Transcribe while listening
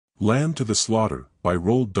Lamb to the Slaughter, by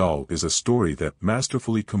Roald Dahl, is a story that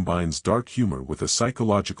masterfully combines dark humor with a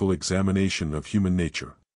psychological examination of human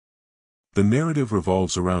nature. The narrative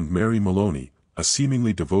revolves around Mary Maloney, a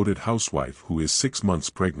seemingly devoted housewife who is 6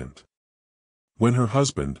 months pregnant. When her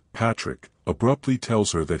husband, Patrick, abruptly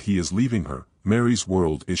tells her that he is leaving her, Mary's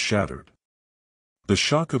world is shattered. The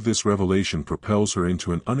shock of this revelation propels her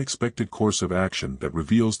into an unexpected course of action that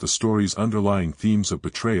reveals the story's underlying themes of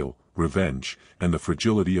betrayal, revenge, and the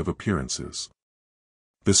fragility of appearances.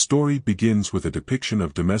 The story begins with a depiction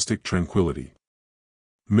of domestic tranquility.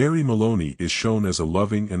 Mary Maloney is shown as a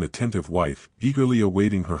loving and attentive wife, eagerly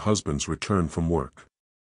awaiting her husband's return from work.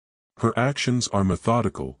 Her actions are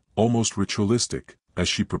methodical, almost ritualistic, as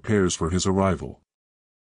she prepares for his arrival.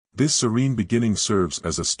 This serene beginning serves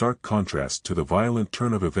as a stark contrast to the violent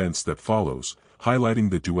turn of events that follows, highlighting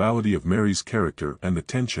the duality of Mary's character and the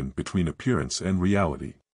tension between appearance and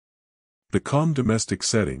reality. The calm domestic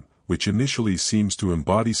setting, which initially seems to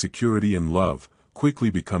embody security and love, quickly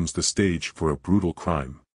becomes the stage for a brutal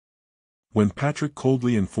crime. When Patrick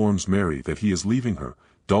coldly informs Mary that he is leaving her,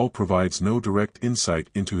 Dahl provides no direct insight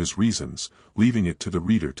into his reasons, leaving it to the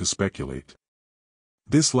reader to speculate.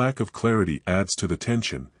 This lack of clarity adds to the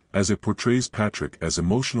tension, as it portrays Patrick as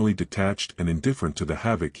emotionally detached and indifferent to the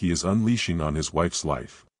havoc he is unleashing on his wife's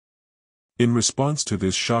life. In response to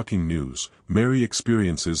this shocking news, Mary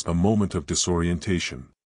experiences a moment of disorientation.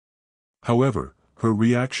 However, her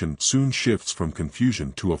reaction soon shifts from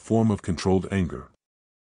confusion to a form of controlled anger.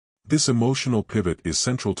 This emotional pivot is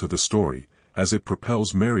central to the story, as it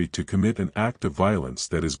propels Mary to commit an act of violence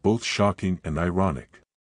that is both shocking and ironic.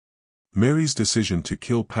 Mary's decision to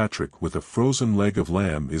kill Patrick with a frozen leg of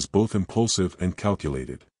lamb is both impulsive and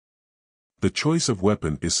calculated. The choice of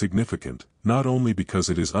weapon is significant, not only because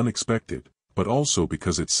it is unexpected, but also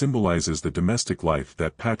because it symbolizes the domestic life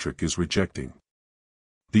that Patrick is rejecting.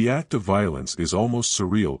 The act of violence is almost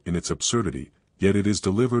surreal in its absurdity, yet it is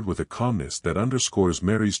delivered with a calmness that underscores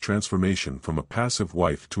Mary's transformation from a passive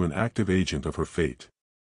wife to an active agent of her fate.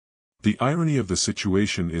 The irony of the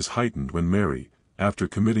situation is heightened when Mary, after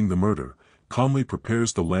committing the murder, calmly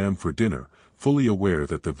prepares the lamb for dinner, fully aware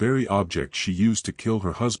that the very object she used to kill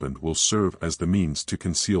her husband will serve as the means to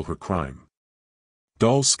conceal her crime.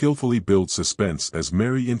 Dahl skillfully builds suspense as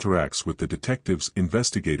Mary interacts with the detectives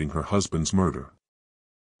investigating her husband's murder.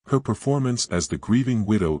 Her performance as the grieving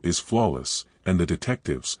widow is flawless, and the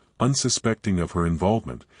detectives, unsuspecting of her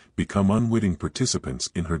involvement, become unwitting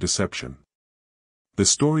participants in her deception. The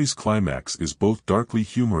story's climax is both darkly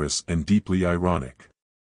humorous and deeply ironic.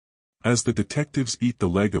 As the detectives eat the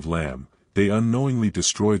leg of lamb, they unknowingly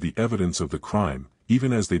destroy the evidence of the crime,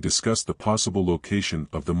 even as they discuss the possible location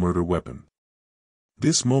of the murder weapon.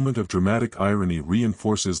 This moment of dramatic irony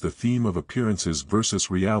reinforces the theme of appearances versus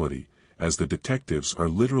reality, as the detectives are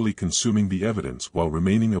literally consuming the evidence while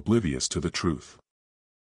remaining oblivious to the truth.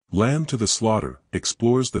 Lamb to the Slaughter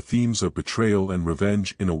explores the themes of betrayal and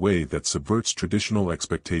revenge in a way that subverts traditional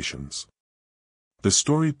expectations. The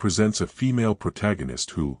story presents a female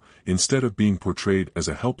protagonist who, instead of being portrayed as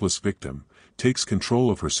a helpless victim, takes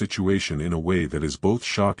control of her situation in a way that is both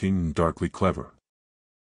shocking and darkly clever.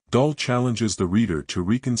 Dahl challenges the reader to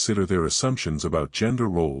reconsider their assumptions about gender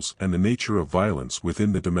roles and the nature of violence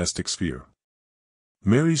within the domestic sphere.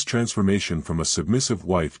 Mary's transformation from a submissive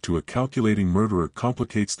wife to a calculating murderer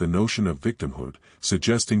complicates the notion of victimhood,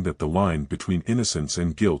 suggesting that the line between innocence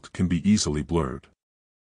and guilt can be easily blurred.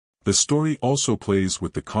 The story also plays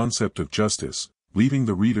with the concept of justice, leaving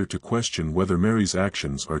the reader to question whether Mary's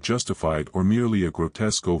actions are justified or merely a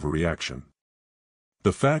grotesque overreaction.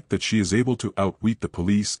 The fact that she is able to outwit the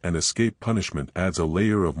police and escape punishment adds a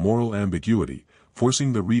layer of moral ambiguity,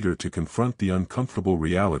 forcing the reader to confront the uncomfortable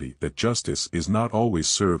reality that justice is not always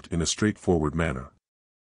served in a straightforward manner.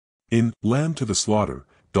 In Lamb to the Slaughter,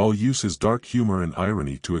 Dahl uses dark humor and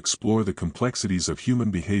irony to explore the complexities of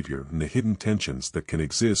human behavior and the hidden tensions that can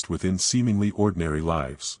exist within seemingly ordinary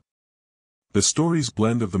lives. The story's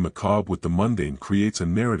blend of the macabre with the mundane creates a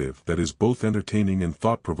narrative that is both entertaining and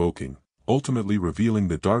thought-provoking, ultimately revealing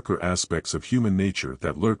the darker aspects of human nature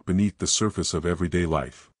that lurk beneath the surface of everyday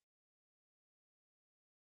life.